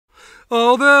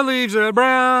All the leaves are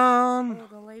brown. All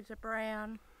the leaves are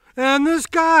brown. And the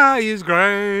sky is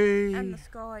grey. And the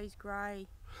sky is grey.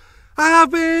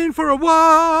 I've been for a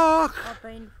walk. I've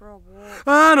been for a walk.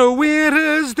 On a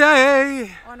winter's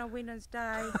day. On a winter's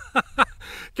day.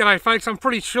 G'day folks, I'm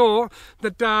pretty sure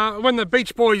that when the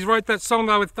Beach Boys wrote that song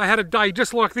they had a day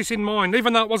just like this in mind.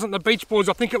 Even though it wasn't the Beach Boys,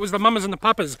 I think it was the Mamas and the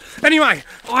Papas. Anyway,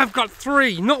 I've got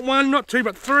three, not one, not two,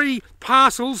 but three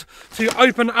parcels to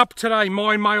open up today.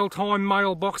 My Mail Time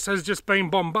mailbox has just been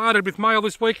bombarded with mail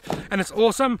this week and it's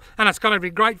awesome and it's going to be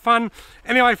great fun.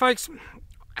 Anyway folks,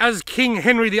 as King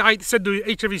Henry VIII said to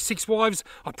each of his 6 wives,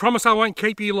 I promise I won't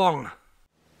keep you long. Hey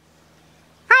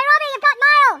Robbie, you've got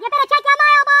mail! You better check your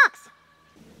mailbox!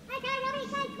 Okay Robbie,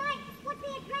 thanks mate. What's the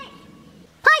address?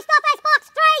 Post Office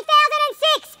Box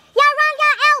 3006, Yarunga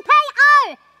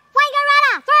LPO,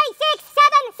 Wangaratta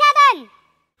 3677.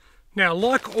 Now,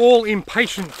 like all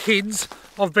impatient kids,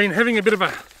 I've been having a bit of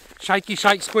a shaky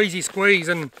shake, squeezy squeeze,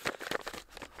 and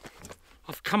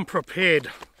I've come prepared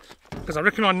because I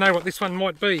reckon I know what this one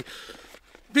might be.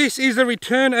 This is the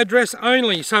return address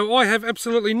only, so I have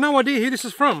absolutely no idea who this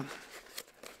is from.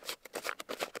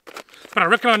 But I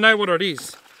reckon I know what it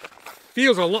is.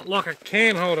 Feels a lot like a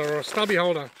can holder or a stubby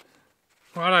holder.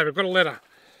 Righto, we've got a letter.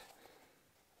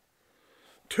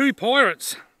 2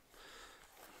 Pirates.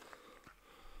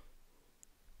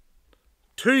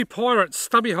 2 Pirates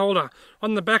stubby holder.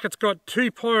 On the back it's got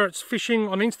 2 Pirates Fishing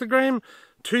on Instagram,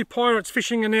 2 Pirates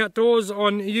Fishing and Outdoors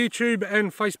on YouTube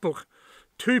and Facebook.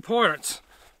 2 Pirates.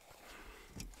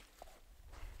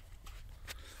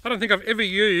 I don't think I've ever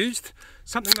used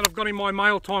something that I've got in my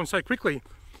mail time so quickly.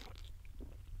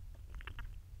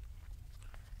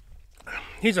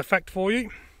 Here's a fact for you.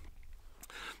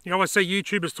 You always see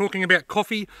YouTubers talking about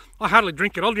coffee. I hardly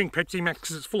drink it. I'll drink Pepsi Max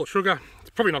because it's full of sugar. It's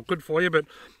probably not good for you, but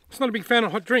I'm not a big fan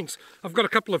of hot drinks. I've got a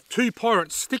couple of 2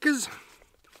 Pirates stickers.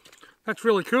 That's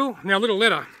really cool. Now a little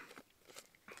letter.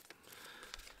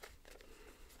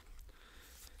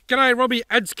 G'day Robbie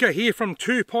Adska here from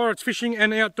 2 Pirates Fishing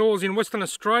and Outdoors in Western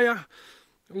Australia.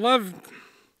 Love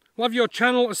your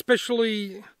channel,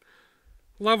 especially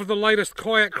love the latest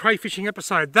kayak crayfishing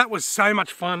episode. That was so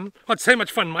much fun. I had so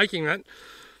much fun making that.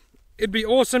 It'd be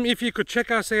awesome if you could check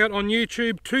us out on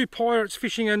YouTube, 2 Pirates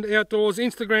Fishing and Outdoors,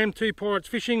 Instagram 2 Pirates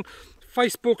Fishing,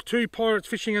 Facebook 2 Pirates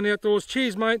Fishing and Outdoors.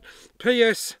 Cheers mate.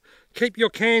 P.S. Keep your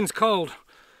cans cold.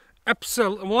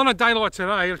 Absolutely. Well, on a day like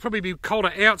today, it'll probably be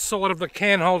colder outside of the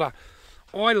can holder.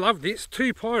 I love this.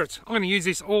 2 Pirates. I'm going to use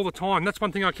this all the time. That's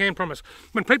one thing I can promise.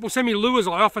 When people send me lures,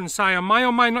 I often say I may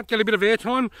or may not get a bit of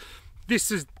airtime.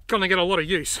 This is going to get a lot of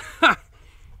use.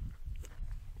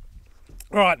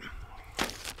 Right.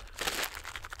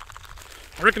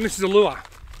 I reckon this is a lure.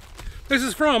 This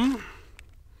is from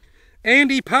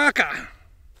Andy Parker.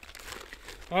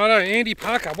 I know, Andy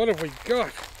Parker. What have we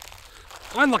got?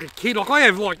 I'm like a kid. Like I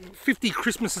have like 50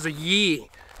 Christmases a year.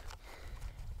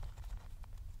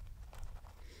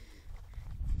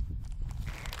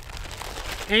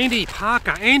 Andy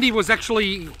Parker. Andy was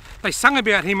actually, they sung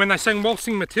about him when they sang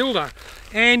Waltzing Matilda.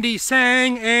 Andy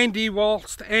sang, Andy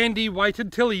waltzed, Andy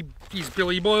waited till his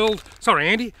billy boiled. Sorry,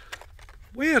 Andy.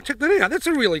 Wow, check that out. That's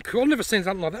a really cool. I've never seen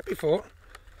something like that before.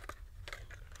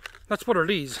 That's what it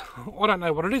is. I don't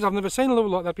know what it is. I've never seen a lure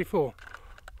like that before.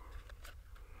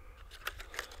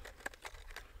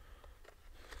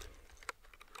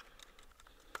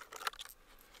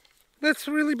 That's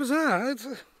really bizarre.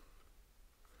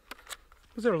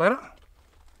 Was there a letter?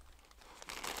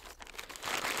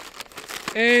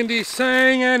 Andy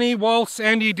sang and he waltzed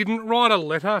and he didn't write a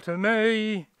letter to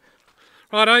me.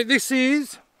 Righto, this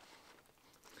is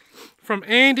from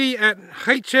Andy at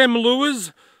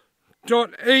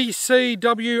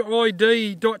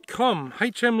hmlures.ecwid.com.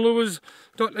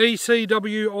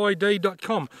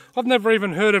 hmlures.ecwid.com. I've never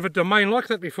even heard of a domain like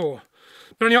that before.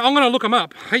 But anyway, I'm going to look them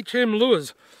up. HM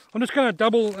Lures. I'm just going to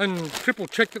double and triple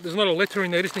check that there's not a letter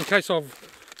in there just in case I've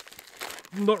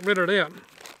not read it out.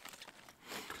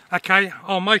 Okay,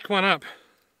 I'll make one up.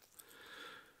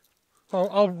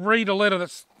 I'll read a letter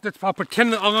I'll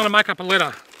pretend that I'm going to make up a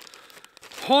letter.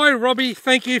 Hi Robbie,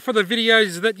 thank you for the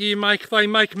videos that you make. They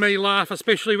make me laugh,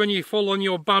 especially when you fall on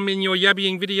your bum in your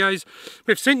yabbying videos.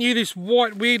 We've sent you this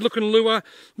white weird looking lure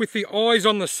with the eyes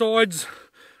on the sides.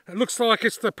 It looks like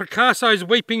it's the Picasso's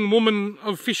Weeping Woman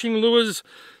of fishing lures.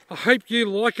 I hope you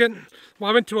like it.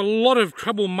 Well, I went to a lot of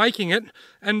trouble making it,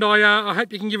 and I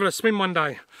hope you can give it a swim one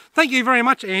day. Thank you very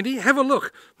much, Andy. Have a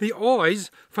look. The eyes,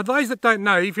 for those that don't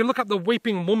know, if you look up the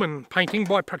Weeping Woman painting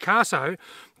by Picasso,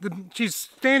 she's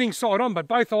standing side on, but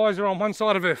both eyes are on one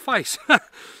side of her face.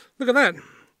 Look at that.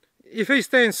 If he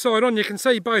stands side on, you can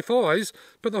see both eyes,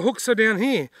 but the hooks are down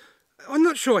here. I'm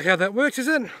not sure how that works. Is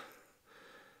it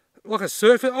like a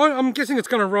surfer? I'm guessing it's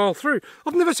going to roll through.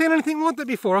 I've never seen anything like that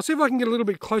before. I'll see if I can get a little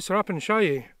bit closer up and show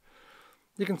you.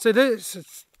 You can see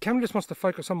this. Camera just wants to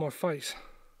focus on my face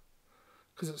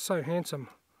because it's so handsome.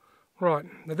 Right,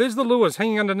 now there's the lures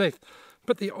hanging underneath,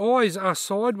 but the eyes are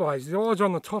sideways. The eyes are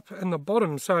on the top and the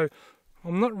bottom, so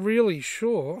I'm not really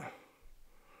sure.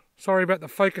 Sorry about the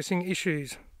focusing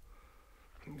issues.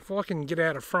 If I can get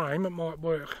out of frame, it might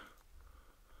work.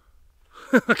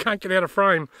 I can't get out of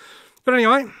frame. But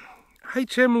anyway,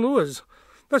 HM Lures.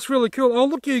 That's really cool. I'll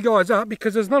look you guys up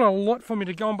because there's not a lot for me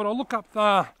to go on, but I'll look up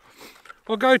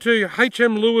I'll go to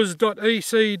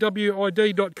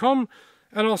hmlures.ecwid.com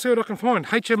and I'll see what I can find.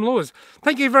 HM Lures.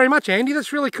 Thank you very much, Andy.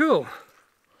 That's really cool.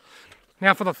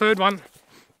 Now for the third one.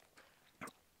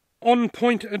 On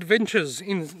Point Adventures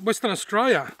in Western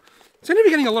Australia. Seem to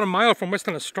be getting a lot of mail from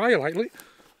Western Australia lately.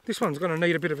 This one's going to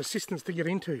need a bit of assistance to get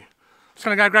into. Just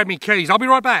going to go grab me keys. I'll be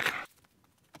right back.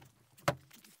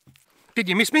 Did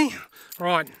you miss me?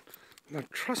 Right. My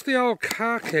trusty old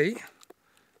car key.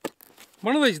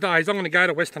 One of these days I'm going to go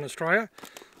to Western Australia.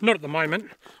 Not at the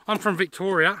moment. I'm from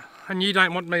Victoria and you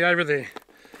don't want me over there.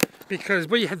 Because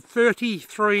we had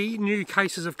 33 new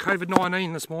cases of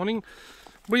COVID-19 this morning.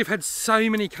 We've had so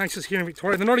many cases here in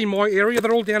Victoria. They're not in my area,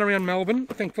 they're all down around Melbourne,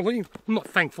 thankfully. Not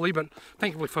thankfully, but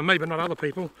thankfully for me, but not other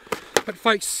people. But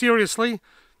folks, seriously,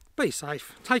 be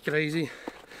safe, take it easy.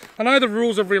 I know the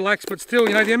rules have relaxed, but still,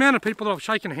 you know, the amount of people that I've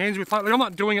shaken hands with lately, I'm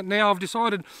not doing it now. I've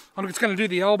decided I'm just going to do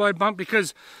the elbow bump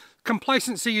because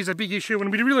complacency is a big issue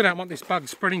and we really don't want this bug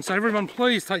spreading. So everyone,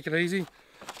 please take it easy.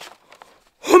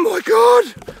 Oh my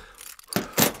God!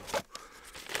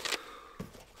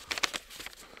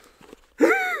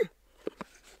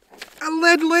 A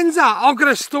lead lenser! I've got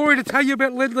a story to tell you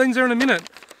about lead lenser in a minute.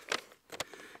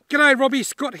 G'day Robbie,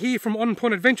 Scott here from On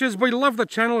Point Adventures. We love the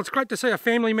channel. It's great to see a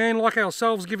family man like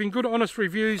ourselves giving good honest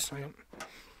reviews. Hang on.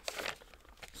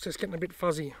 It's just getting a bit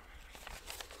fuzzy.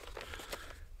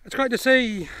 It's great to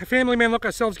see a family man like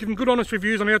ourselves giving good honest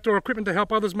reviews on outdoor equipment to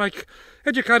help others make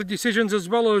educated decisions, as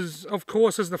well as, of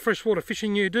course, as the freshwater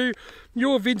fishing you do.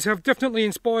 Your vids have definitely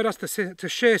inspired us to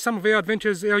share some of our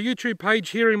adventures. Our YouTube page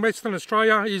here in Western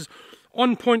Australia is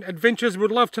On Point Adventures. We'd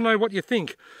love to know what you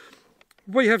think.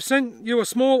 We have sent you a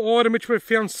small item which we've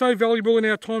found so valuable in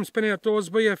our time spent outdoors.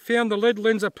 We have found the Lead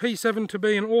Lenser P7 to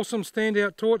be an awesome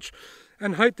standout torch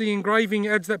and hope the engraving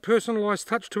adds that personalised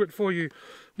touch to it for you.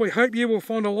 We hope you will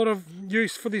find a lot of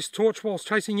use for this torch whilst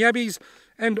chasing yabbies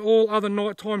and all other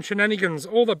nighttime shenanigans.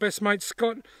 All the best, mate,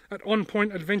 Scott at On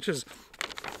Point Adventures.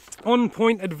 On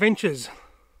Point Adventures.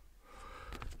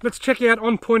 Let's check out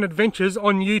On Point Adventures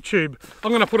on YouTube.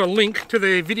 I'm going to put a link to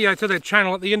their video, to their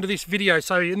channel at the end of this video.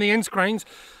 So in the end screens,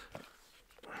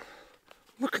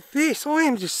 look at this. I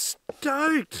am just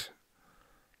stoked.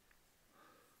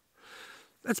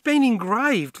 It's been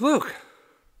engraved, look.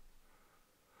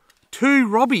 To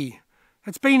Robbie.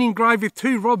 It's been engraved with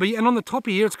To Robbie, and on the top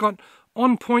here it's got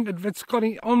On Point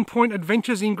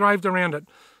Adventures engraved around it.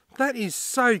 That is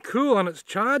so cool, and it's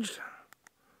charged.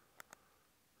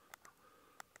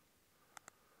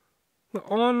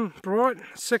 On, bright,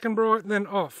 second bright, then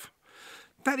off.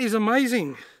 That is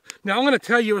amazing. Now I'm going to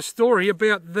tell you a story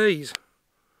about these.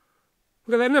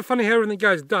 Look at that, isn't it funny how everything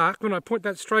goes dark when I point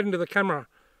that straight into the camera?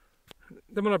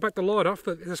 Then when I back the light off,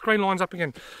 the screen lines up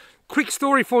again. Quick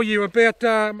story for you about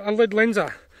a lead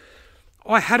lenser.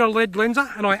 I had a lead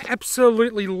lenser and I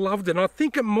absolutely loved it. And I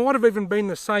think it might have even been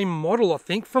the same model, I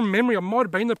think. From memory, it might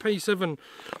have been the P7.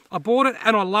 I bought it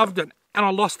and I loved it. And I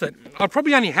lost it. I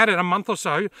probably only had it a month or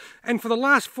so, and for the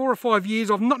last 4 or 5 years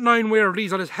I've not known where it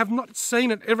is. I just have not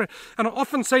seen it ever, and I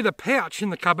often see the pouch in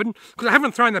the cupboard because I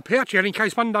haven't thrown the pouch out in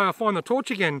case one day I find the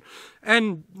torch again.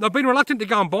 And I've been reluctant to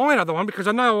go and buy another one because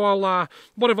I know I'll,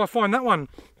 what if I find that one?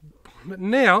 But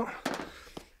now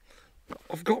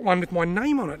I've got one with my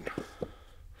name on it.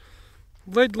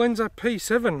 Lead Lenser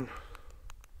P7.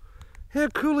 How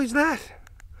cool is that?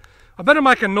 I better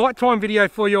make a nighttime video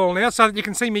for you all now so that you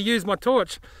can see me use my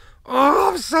torch.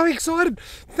 Oh, I'm so excited.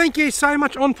 Thank you so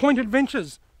much, On Point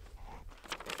Adventures.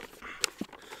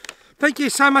 Thank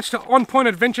you so much to On Point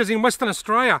Adventures in Western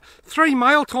Australia. 3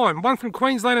 mail time, 1 from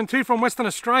Queensland and 2 from Western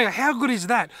Australia. How good is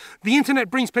that? The internet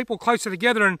brings people closer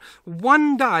together, and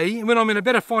one day when I'm in a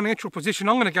better financial position,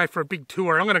 I'm going to go for a big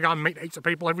tour. I'm going to go and meet heaps of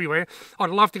people everywhere.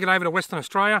 I'd love to get over to Western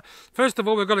Australia. First of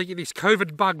all, we've got to get this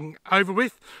COVID bug over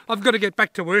with. I've got to get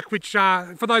back to work, which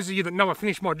for those of you that know, I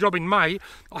finished my job in May.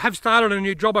 I have started a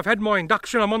new job. I've had my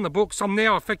induction. I'm on the books. I'm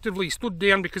now effectively stood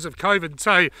down because of COVID.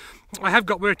 So I have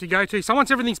got work to go to. So once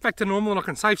everything's back to normal and I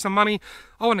can save some money,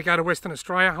 I want to go to Western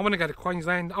Australia, I want to go to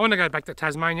Queensland, I want to go back to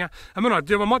Tasmania, and when I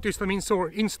do, I might do some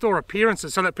in-store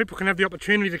appearances so that people can have the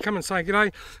opportunity to come and say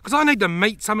g'day, because I need to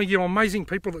meet some of you amazing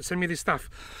people that send me this stuff.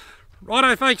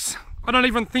 Righto folks, I don't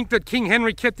even think that King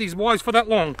Henry kept his wives for that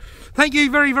long. Thank you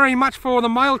very, very much for the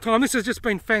mail time. This has just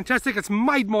been fantastic. It's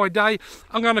made my day.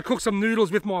 I'm going to cook some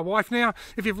noodles with my wife now.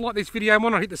 If you've liked this video, why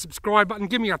not hit the subscribe button,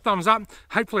 give me a thumbs up.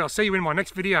 Hopefully I'll see you in my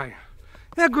next video.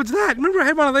 How good's that? Remember I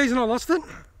had one of these and I lost it?